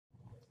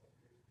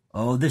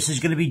Oh, this is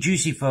going to be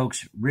juicy,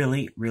 folks.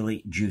 Really,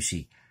 really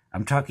juicy.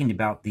 I'm talking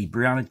about the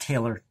Breonna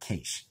Taylor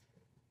case.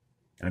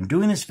 And I'm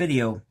doing this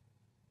video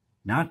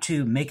not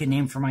to make a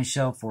name for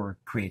myself or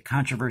create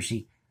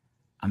controversy.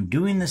 I'm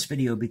doing this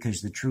video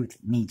because the truth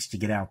needs to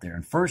get out there.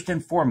 And first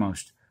and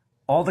foremost,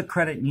 all the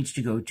credit needs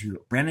to go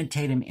to Brandon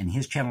Tatum and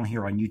his channel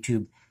here on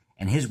YouTube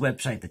and his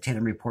website, The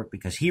Tatum Report,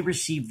 because he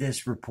received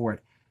this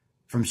report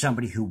from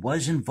somebody who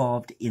was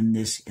involved in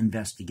this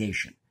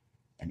investigation.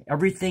 And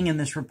everything in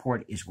this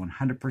report is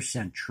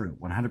 100% true,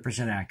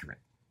 100% accurate.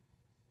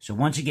 So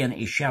once again,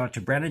 a shout out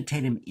to Brandon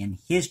Tatum in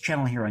his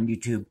channel here on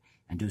YouTube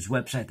and to his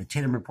website,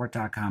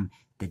 thetatumreport.com,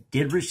 that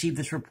did receive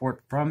this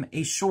report from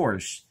a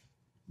source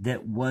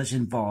that was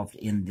involved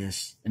in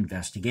this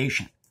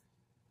investigation.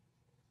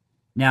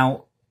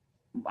 Now,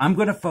 I'm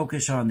going to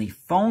focus on the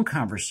phone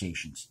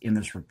conversations in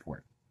this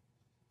report,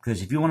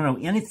 because if you want to know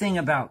anything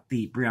about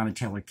the Breonna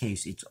Taylor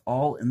case, it's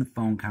all in the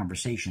phone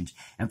conversations.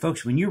 And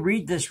folks, when you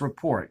read this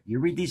report, you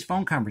read these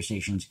phone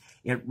conversations,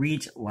 it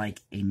reads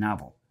like a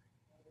novel.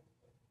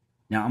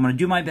 Now, I'm going to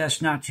do my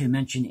best not to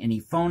mention any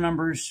phone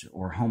numbers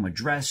or home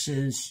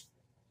addresses,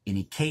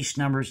 any case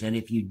numbers. And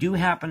if you do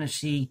happen to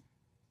see,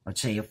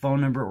 let's say, a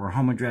phone number or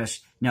home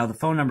address, now the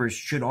phone numbers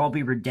should all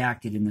be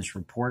redacted in this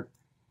report.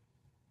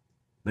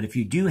 But if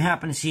you do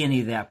happen to see any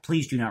of that,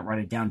 please do not write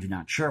it down. Do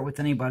not share it with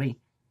anybody.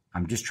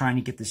 I'm just trying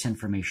to get this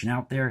information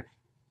out there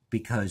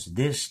because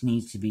this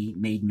needs to be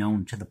made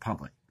known to the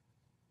public.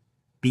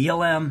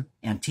 BLM,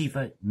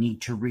 Antifa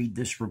need to read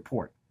this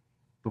report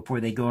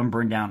before they go and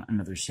burn down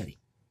another city.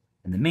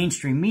 And the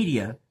mainstream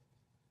media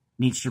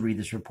needs to read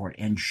this report.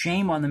 And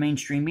shame on the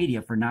mainstream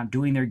media for not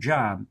doing their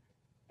job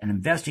and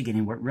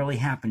investigating what really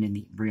happened in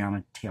the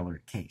Breonna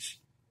Taylor case.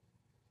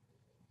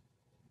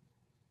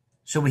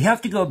 So we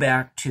have to go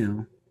back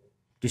to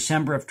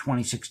December of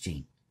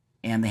 2016.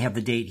 And they have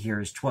the date here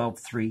is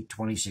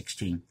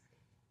 12/3/2016,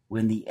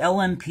 when the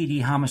LMPD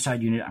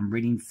homicide unit, I'm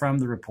reading from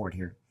the report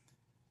here,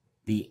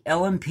 the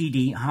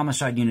LMPD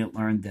homicide unit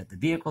learned that the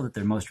vehicle that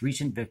their most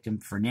recent victim,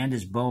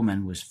 Fernandez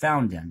Bowman, was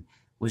found in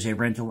was a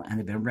rental and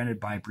had been rented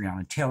by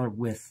Breonna Taylor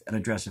with an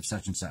address of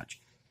such and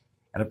such.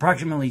 At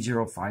approximately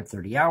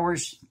 05:30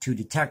 hours, two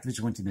detectives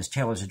went to Ms.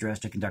 Taylor's address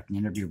to conduct an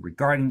interview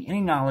regarding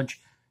any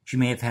knowledge she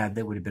may have had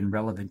that would have been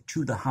relevant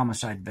to the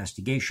homicide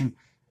investigation.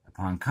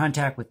 Upon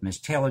contact with Ms.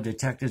 Taylor,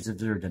 detectives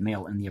observed a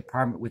male in the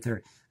apartment with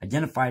her,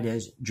 identified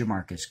as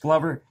Jamarcus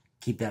Glover.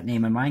 Keep that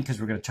name in mind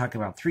because we're going to talk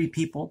about three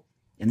people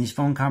in these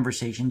phone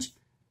conversations,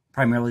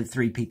 primarily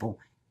three people: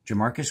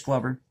 Jamarcus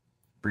Glover,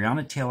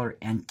 Breonna Taylor,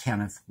 and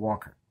Kenneth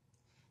Walker.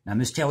 Now,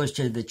 Ms. Taylor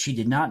said that she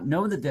did not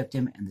know the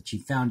victim and that she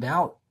found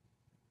out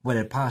what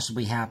had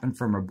possibly happened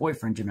from her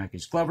boyfriend,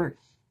 Jamarcus Glover.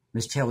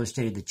 Ms. Taylor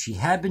stated that she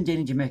had been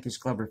dating Jamarcus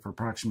Glover for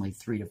approximately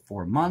 3 to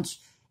 4 months,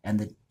 and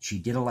that she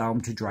did allow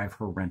him to drive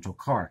her rental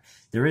car.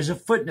 There is a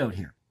footnote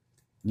here.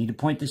 I need to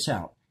point this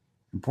out.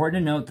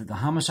 Important to note that the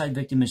homicide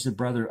victim is the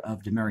brother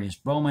of Demarius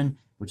Bowman,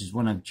 which is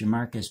one of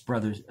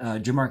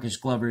Jamarcus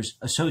Glover's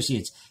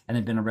associates, and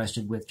had been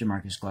arrested with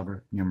Jamarcus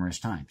Glover numerous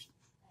times.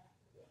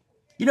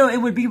 You know,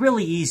 it would be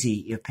really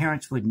easy if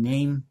parents would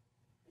name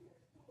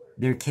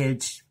their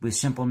kids with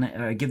simple,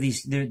 give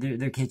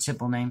their kids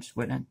simple names,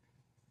 wouldn't it?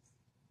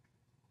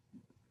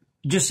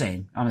 Just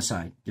saying, on a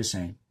side, just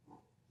saying.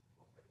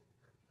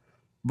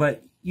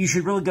 But you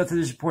should really go through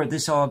this report.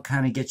 This all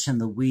kind of gets in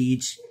the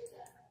weeds.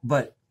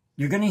 But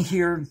you're going to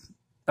hear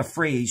a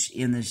phrase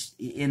in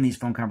these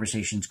phone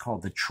conversations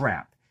called the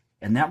trap.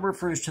 And that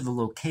refers to the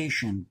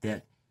location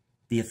that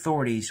the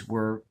authorities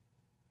were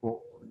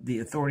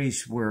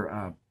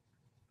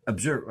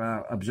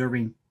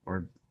observing,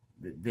 or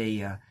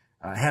they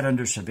had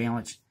under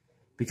surveillance,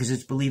 because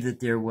it's believed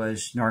that there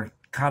was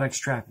narcotics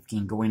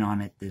trafficking going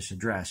on at this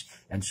address.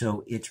 And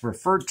so it's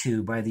referred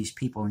to by these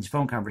people in these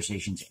phone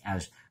conversations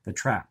as the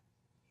trap.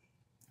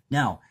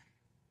 Now,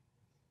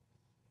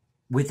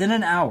 within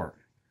an hour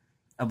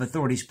of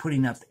authorities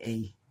putting up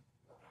a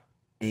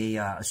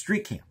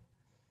street cam,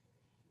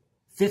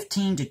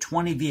 15 to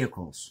 20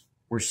 vehicles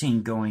were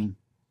seen going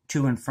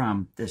to and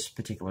from this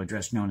particular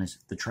address known as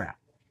the trap.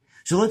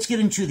 So let's get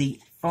into the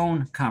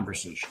phone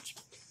conversations.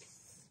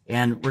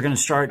 And we're going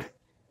to start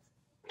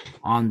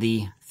on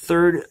the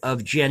 3rd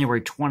of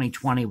January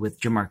 2020 with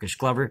Jamarcus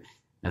Glover.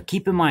 Now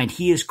keep in mind,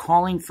 he is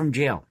calling from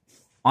jail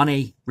on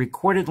a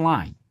recorded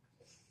line.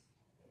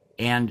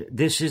 And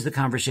this is the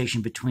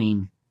conversation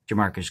between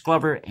Jamarcus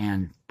Glover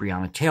and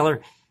Breonna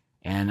Taylor.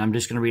 And I'm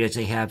just going to read as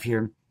they have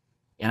here.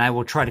 And I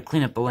will try to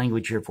clean up the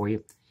language here for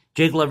you.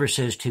 Jay Glover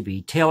says to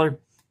B. Taylor,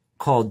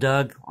 call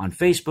Doug on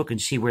Facebook and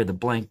see where the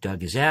blank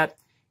Doug is at.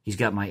 He's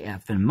got my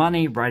effing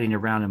money riding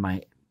around in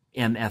my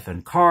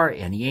MFing car,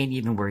 and he ain't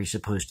even where he's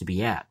supposed to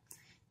be at.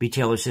 B.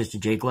 Taylor says to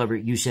Jay Glover,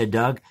 you said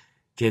Doug?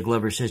 Jay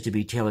Glover says to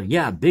B. Taylor,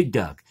 yeah, Big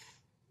Doug.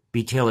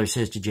 B. Taylor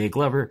says to Jay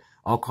Glover,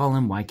 I'll call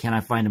him. Why can't I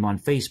find him on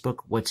Facebook?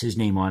 What's his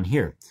name on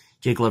here?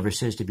 Jay Glover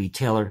says to B.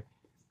 Taylor,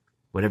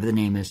 whatever the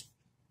name is.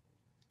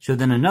 So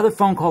then another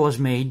phone call is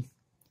made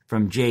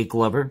from Jay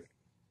Glover.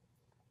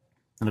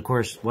 And of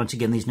course, once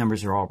again, these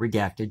numbers are all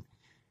redacted.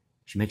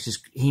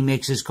 He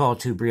makes his call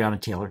to Breonna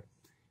Taylor.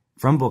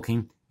 from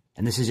booking,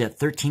 and this is at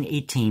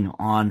 13:18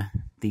 on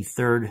the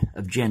 3rd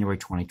of January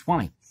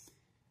 2020.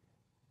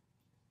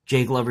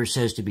 Jay Glover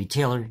says to B.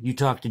 Taylor, "You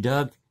talked to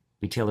Doug?"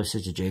 B. Taylor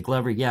says to Jay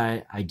Glover,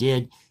 "Yeah, I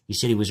did. He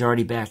said he was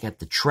already back at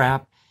the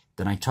trap.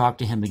 Then I talked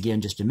to him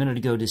again just a minute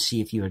ago to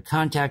see if you had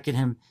contacted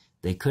him.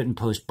 They couldn't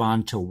post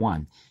bond till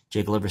 1.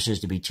 Jay Glover says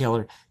to B.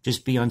 Taylor,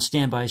 "Just be on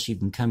standby so you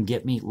can come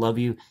get me. Love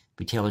you."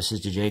 B. Taylor says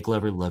to Jay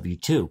Glover, "Love you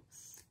too."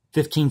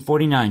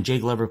 15:49, Jay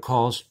Glover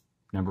calls,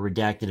 number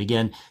redacted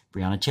again,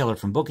 Breonna Taylor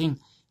from booking.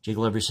 Jay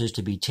Glover says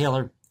to B.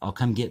 Taylor, "I'll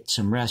come get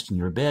some rest in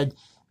your bed."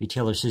 B.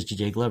 Taylor says to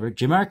Jay Glover,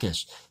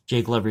 "Jamarcus."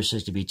 Jay Glover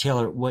says to B.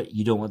 Taylor, "What,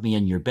 you don't want me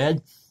in your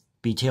bed?"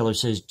 B. Taylor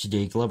says to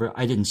Jay Glover,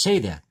 "I didn't say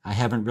that. I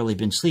haven't really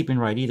been sleeping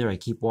right either. I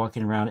keep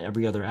walking around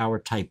every other hour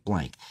type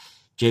blank."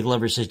 Jay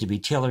Glover says to B.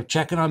 Taylor,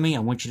 "Checking on me. I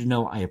want you to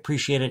know I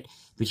appreciate it."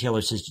 B.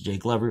 Taylor says to Jay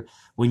Glover,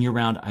 "When you're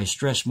around, I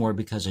stress more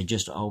because I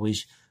just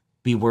always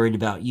be worried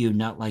about you,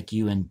 not like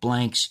you and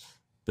blanks,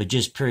 but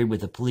just period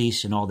with the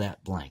police and all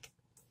that blank."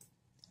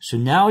 So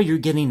now you're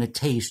getting a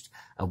taste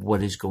of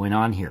what is going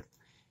on here.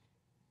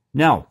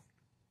 Now,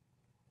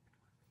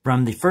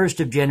 from the 1st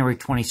of January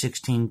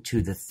 2016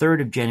 to the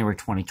 3rd of January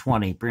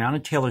 2020,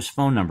 Breonna Taylor's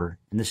phone number,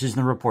 and this is in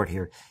the report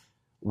here,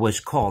 was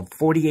called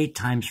 48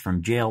 times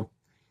from jail.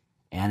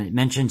 And it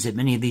mentions that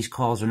many of these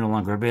calls are no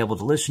longer available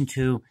to listen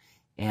to.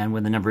 And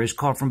when the number is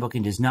called from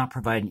booking, does not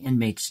provide an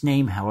inmate's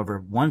name. However,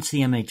 once an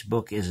inmate is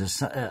booked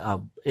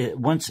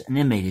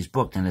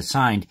and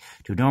assigned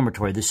to a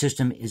dormitory, the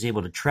system is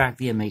able to track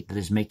the inmate that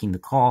is making the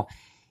call.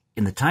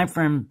 In the time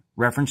frame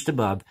referenced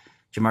above,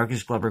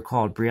 Jamarcus Glover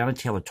called Breonna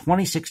Taylor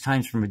 26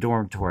 times from a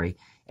dormitory,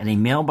 and a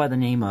male by the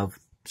name of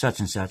such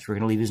and such, we're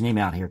going to leave his name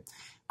out here,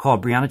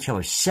 called Breonna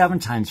Taylor 7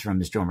 times from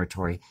his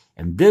dormitory,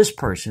 and this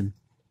person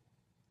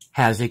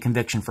has a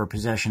conviction for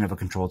possession of a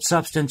controlled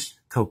substance,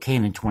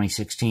 cocaine in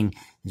 2016,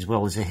 as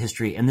well as a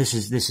history. And this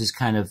is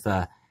kind of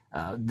the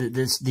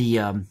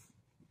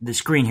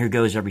screen here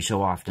goes every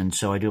so often,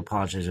 so I do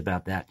apologize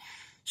about that.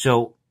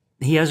 So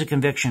he has a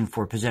conviction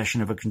for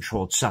possession of a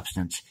controlled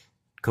substance,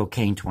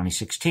 cocaine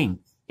 2016,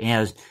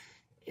 as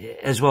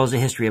well as a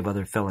history of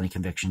other felony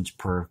convictions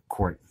per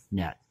court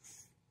net.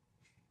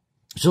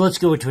 So let's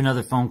go to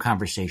another phone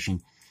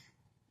conversation,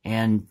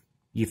 and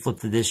you flip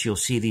through this, you'll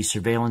see these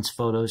surveillance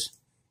photos.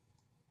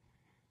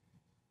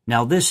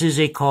 Now, this is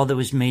a call that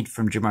was made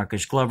from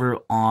Jamarcus Glover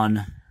on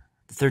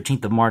the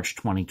 13th of March,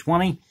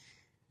 2020,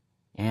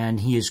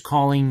 and he is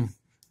calling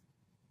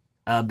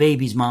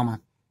baby's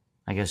mama,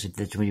 I guess if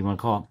that's what you want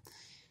to call it.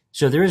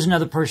 So there is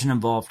another person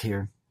involved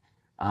here.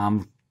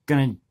 I'm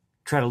going to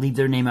try to leave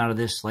their name out of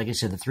this. Like I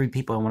said, the 3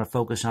 people I want to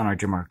focus on are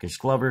Jamarcus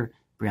Glover,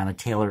 Breonna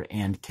Taylor,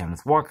 and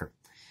Kenneth Walker.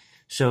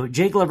 So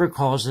Jay Glover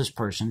calls this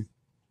person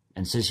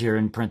and says here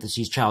in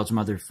parentheses, child's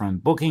mother from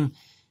booking.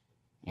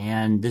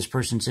 And this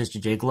person says to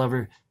Jay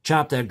Glover,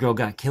 "Chop, that girl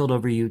got killed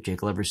over you." Jay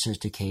Glover says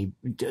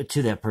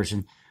to that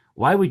person,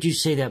 "Why would you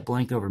say that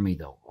blank over me,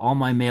 though? All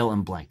my mail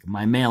and blank.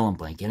 My mail and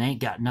blank. It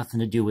ain't got nothing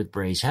to do with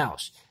Bray's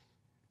house."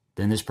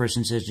 Then this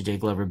person says to Jay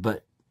Glover,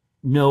 "But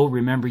no,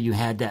 remember you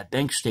had that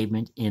bank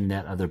statement in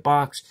that other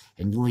box,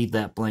 and you leave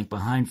that blank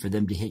behind for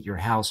them to hit your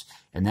house,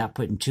 and that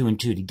putting 2 and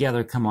 2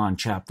 together, come on,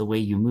 Chop, the way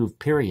you move,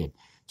 period."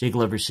 Jay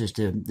Glover says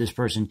to this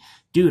person,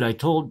 Dude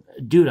told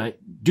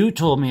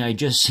me I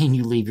just seen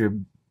you leave your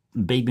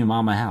baby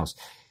mama house."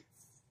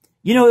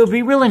 You know, it would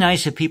be really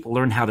nice if people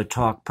learn how to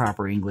talk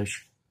proper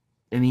English.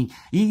 I mean,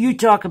 you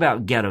talk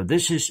about ghetto.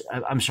 This is,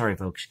 I'm sorry,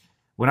 folks.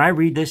 When I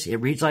read this, it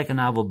reads like a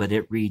novel, but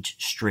it reads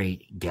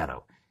straight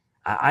ghetto.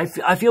 I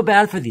feel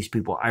bad for these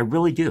people. I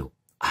really do.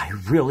 I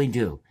really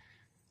do.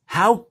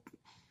 How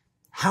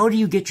do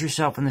you get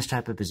yourself in this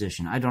type of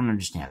position? I don't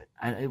understand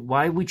it.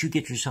 Why would you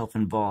get yourself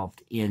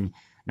involved in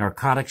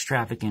narcotics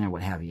trafficking or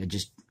what have you?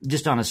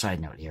 Just on a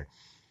side note here.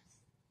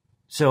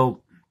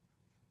 So,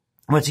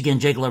 once again,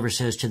 Jay Glover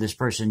says to this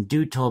person,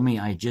 "Dude told me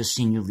I just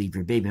seen you leave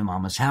your baby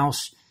mama's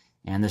house."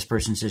 And this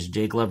person says to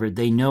Jay Glover,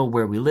 "They know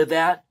where we live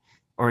at?"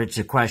 Or it's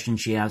a question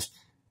she asked.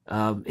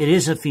 It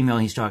is a female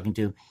he's talking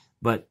to,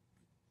 but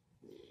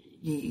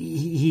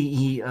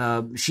she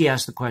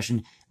asked the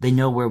question, "They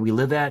know where we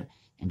live at?"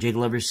 And Jay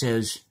Glover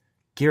says,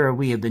 "Kira,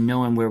 we have been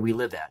knowing where we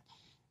live at."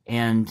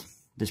 And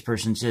this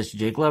person says to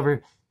Jay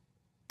Glover,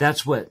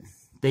 "That's what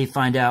they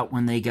find out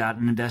when they got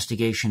an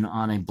investigation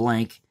on a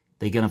blank.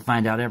 They're going to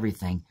find out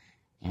everything."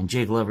 And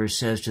Jay Glover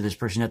says to this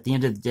person, "At the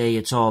end of the day,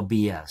 it's all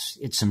BS.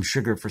 It's some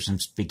sugar for some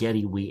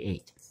spaghetti we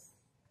ate."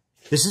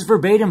 This is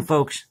verbatim,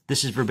 folks.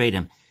 This is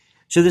verbatim.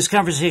 So this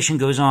conversation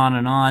goes on,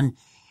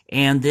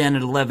 and then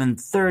at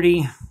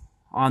 11:30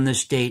 on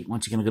this date,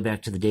 once again, I'll go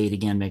back to the date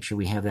again, make sure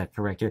we have that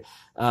correct here.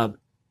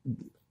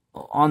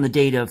 On the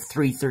date of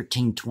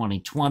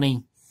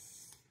 3/13/2020,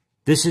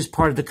 this is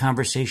part of the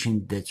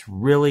conversation that's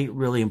really,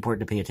 really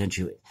important to pay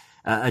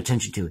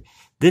attention to.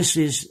 This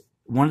is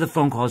one of the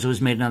phone calls that was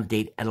made on the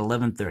date at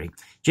 11:30.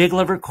 Jay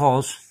Glover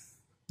calls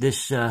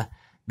this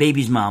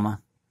baby's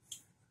mama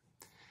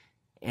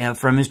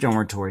from his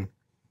dormitory.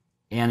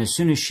 And as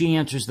soon as she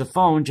answers the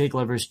phone, Jay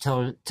Glover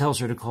tells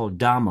her to call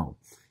Damo.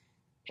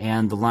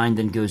 And the line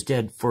then goes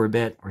dead for a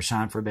bit, or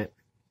silent for a bit.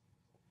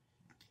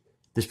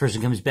 This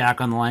person comes back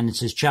on the line and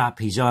says, Chop,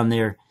 he's on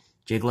there.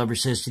 Jay Glover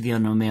says to the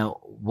unknown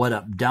male, what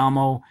up,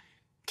 Damo?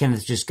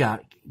 Kenneth just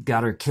got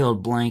her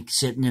killed blank,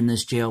 sitting in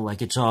this jail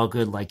like it's all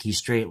good, like he's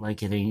straight,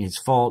 like it ain't his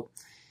fault.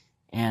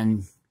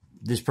 And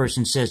this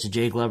person says to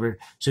Jay Glover,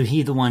 so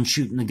he the one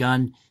shooting the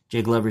gun?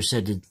 Jay Glover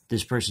said to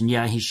this person,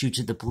 yeah, he shoots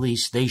at the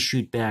police. They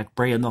shoot back,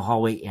 Bray in the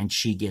hallway, and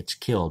she gets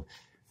killed.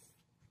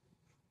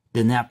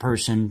 Then that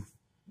person,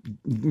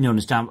 known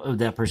as Tom,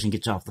 that person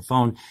gets off the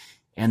phone.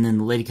 And then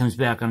the lady comes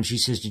back on and she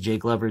says to Jay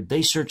Glover,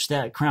 they searched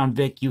that Crown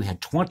Vic. You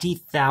had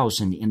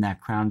 $20,000 in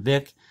that Crown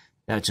Vic.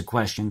 That's a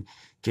question.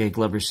 Jay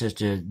Glover says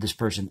to this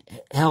person,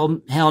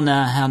 hell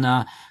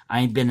nah, I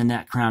ain't been in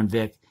that Crown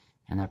Vic.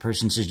 And that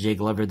person says to Jay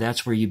Glover,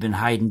 that's where you've been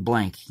hiding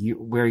blank.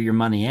 Where your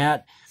money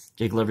at?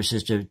 Jay Glover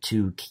says to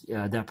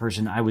that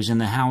person, I was in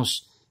the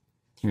house.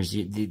 Here's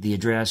the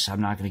address.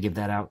 I'm not going to give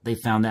that out. They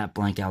found that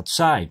blank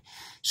outside.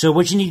 So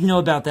what you need to know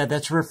about that,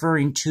 that's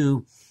referring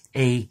to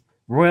a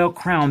Royal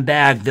Crown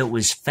bag that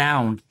was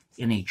found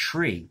in a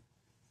tree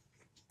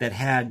that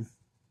had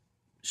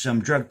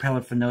some drug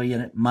paraphernalia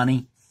in it,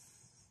 money,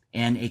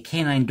 and a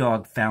canine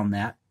dog found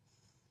that.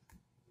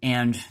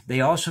 And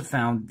they also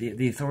found,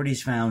 the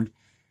authorities found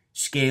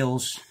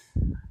scales,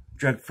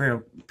 drug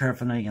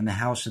paraphernalia in the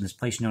house in this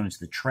place known as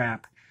the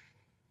Trap,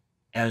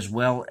 as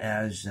well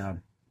as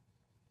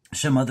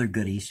some other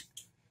goodies.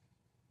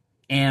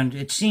 And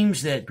it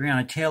seems that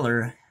Breonna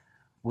Taylor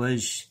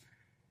was,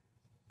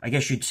 I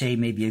guess you'd say,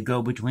 maybe a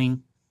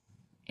go-between,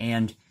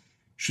 and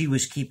she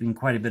was keeping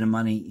quite a bit of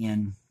money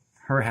in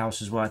her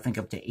house as well, I think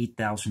up to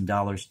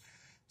 $8,000.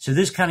 So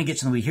this kind of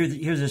gets in the way.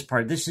 Here's this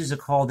part. This is a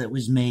call that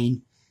was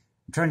made.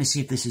 I'm trying to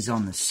see if this is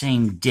on the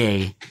same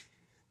day,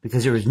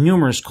 because there was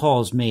numerous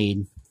calls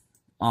made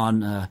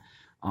on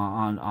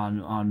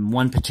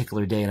one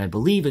particular day, and I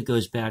believe it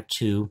goes back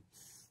to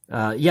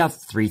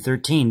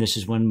 3/13. This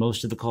is when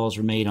most of the calls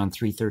were made, on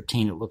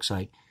 3/13, it looks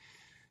like.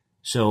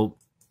 So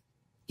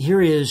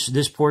here is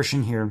this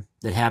portion here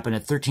that happened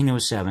at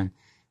 13:07,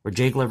 where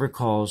Jay Glover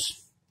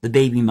calls the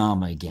baby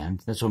mama again.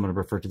 That's what I'm going to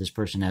refer to this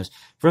person as,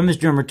 from his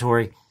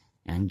dormitory.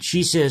 And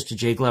she says to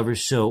Jay Glover,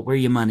 so where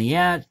your money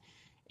at?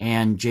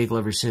 And Jay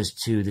Glover says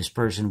to this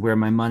person, where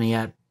my money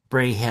at?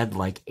 Bray had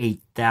like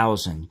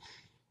 8,000.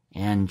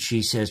 And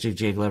she says to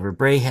Jay Glover,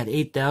 Bray had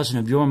 8,000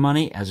 of your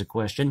money, as a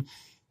question.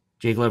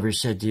 Jay Glover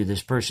said to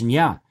this person,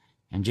 yeah.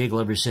 And Jay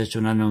Glover says to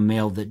an unknown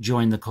male that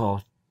joined the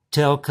call,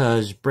 tell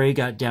cuz Bray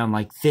got down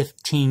like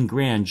 15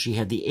 grand. She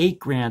had the 8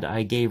 grand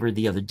I gave her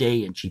the other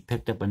day, and she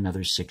picked up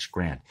another 6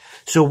 grand.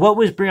 So what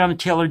was Breonna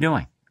Taylor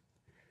doing?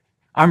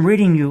 I'm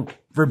reading you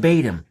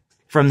verbatim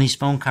from these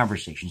phone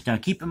conversations. Now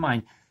keep in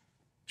mind,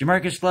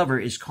 Jamarcus Glover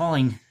is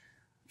calling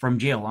from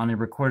jail on a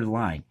recorded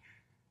line.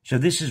 So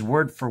this is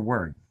word for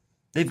word.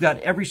 They've got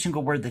every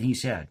single word that he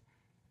said.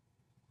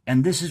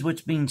 And this is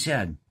what's being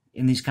said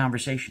in these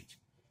conversations.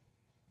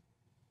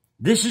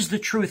 This is the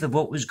truth of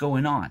what was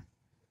going on.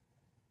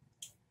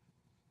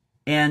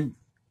 And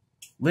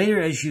later,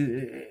 as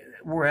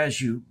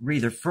you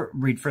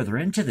read further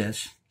into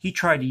this, he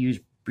tried to use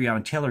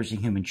Breonna Taylor as a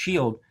human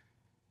shield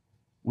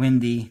when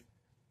the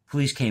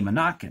police came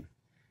a-knocking.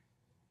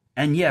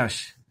 And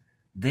yes,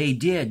 they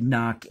did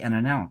knock and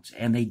announce,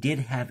 and they did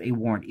have a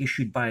warrant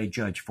issued by a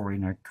judge for a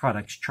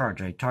narcotics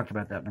charge. I talked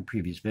about that in a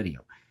previous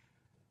video.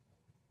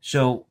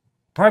 So,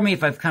 pardon me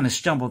if I've kind of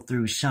stumbled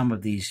through some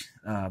of these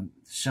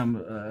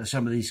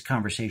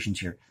conversations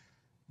here,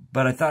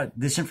 but I thought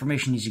this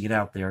information needs to get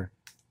out there,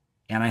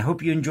 and I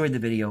hope you enjoyed the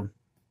video.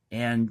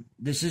 And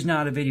this is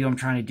not a video I'm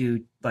trying to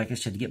do, like I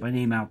said, to get my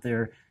name out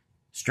there,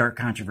 start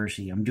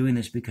controversy. I'm doing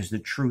this because the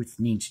truth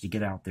needs to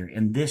get out there,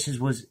 and this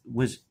was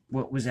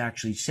what was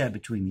actually said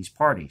between these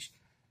parties.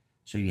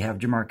 So you have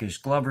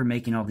Jamarcus Glover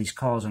making all these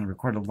calls on a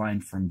recorded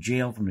line from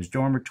jail, from his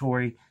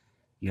dormitory.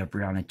 You have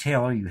Breonna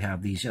Taylor. You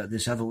have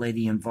this other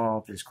lady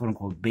involved, this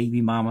quote-unquote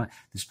baby mama,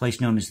 this place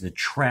known as the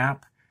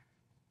Trap.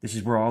 This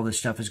is where all this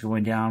stuff is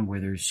going down, where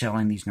they're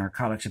selling these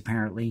narcotics,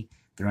 apparently.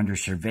 They're under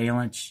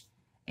surveillance.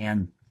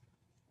 And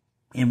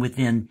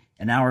within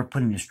an hour of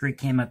putting the street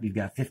cam up, you've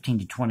got 15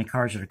 to 20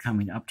 cars that are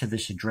coming up to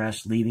this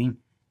address, leaving.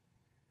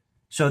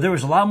 So there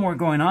was a lot more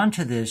going on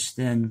to this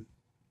than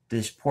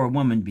this poor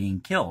woman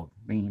being killed,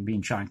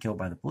 being shot and killed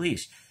by the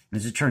police. And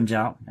as it turns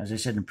out, as I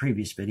said in a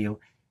previous video,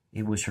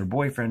 it was her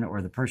boyfriend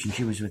or the person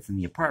she was with in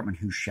the apartment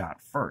who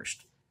shot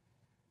first.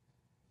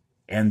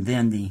 And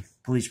then the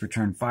police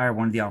returned fire,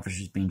 one of the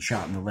officers being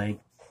shot in the leg,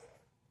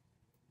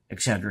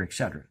 etc.,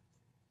 etc.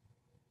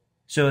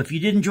 So if you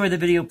did enjoy the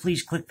video,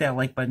 please click that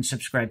like button,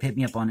 subscribe, hit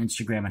me up on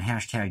Instagram at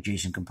hashtag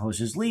Jason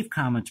Composes. Leave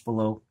comments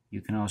below.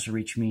 You can also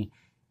reach me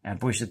at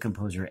Voice of the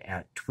Composer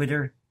at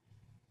Twitter.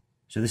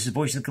 So this is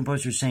Voice of the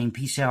Composer saying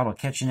peace out. I'll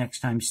catch you next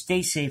time.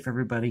 Stay safe,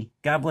 everybody.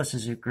 God bless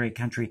us, a great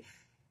country.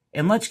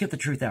 And let's get the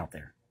truth out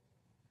there.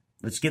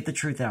 Let's get the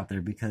truth out there,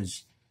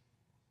 because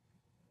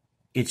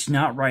it's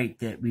not right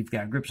that we've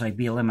got groups like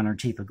BLM and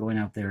Antifa going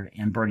out there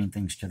and burning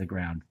things to the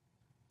ground.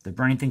 They're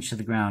burning things to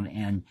the ground,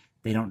 and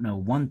they don't know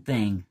one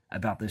thing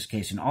about this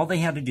case. And all they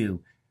had to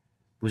do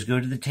was go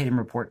to the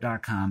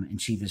TatumReport.com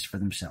and see this for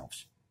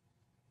themselves.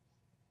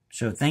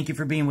 So thank you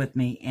for being with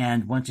me.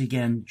 And once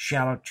again,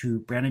 shout out to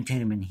Brandon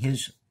Tatum and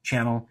his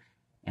channel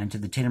and to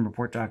the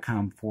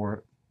TatumReport.com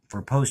for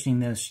posting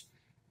this.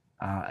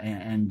 I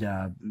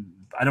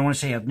don't want to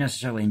say I've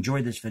necessarily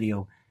enjoyed this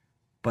video,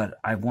 but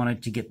I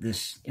wanted to get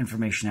this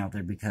information out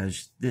there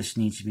because this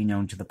needs to be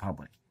known to the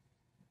public.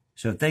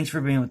 So thanks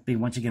for being with me.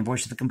 Once again,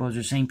 Voice of the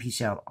Composer saying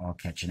peace out. I'll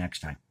catch you next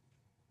time.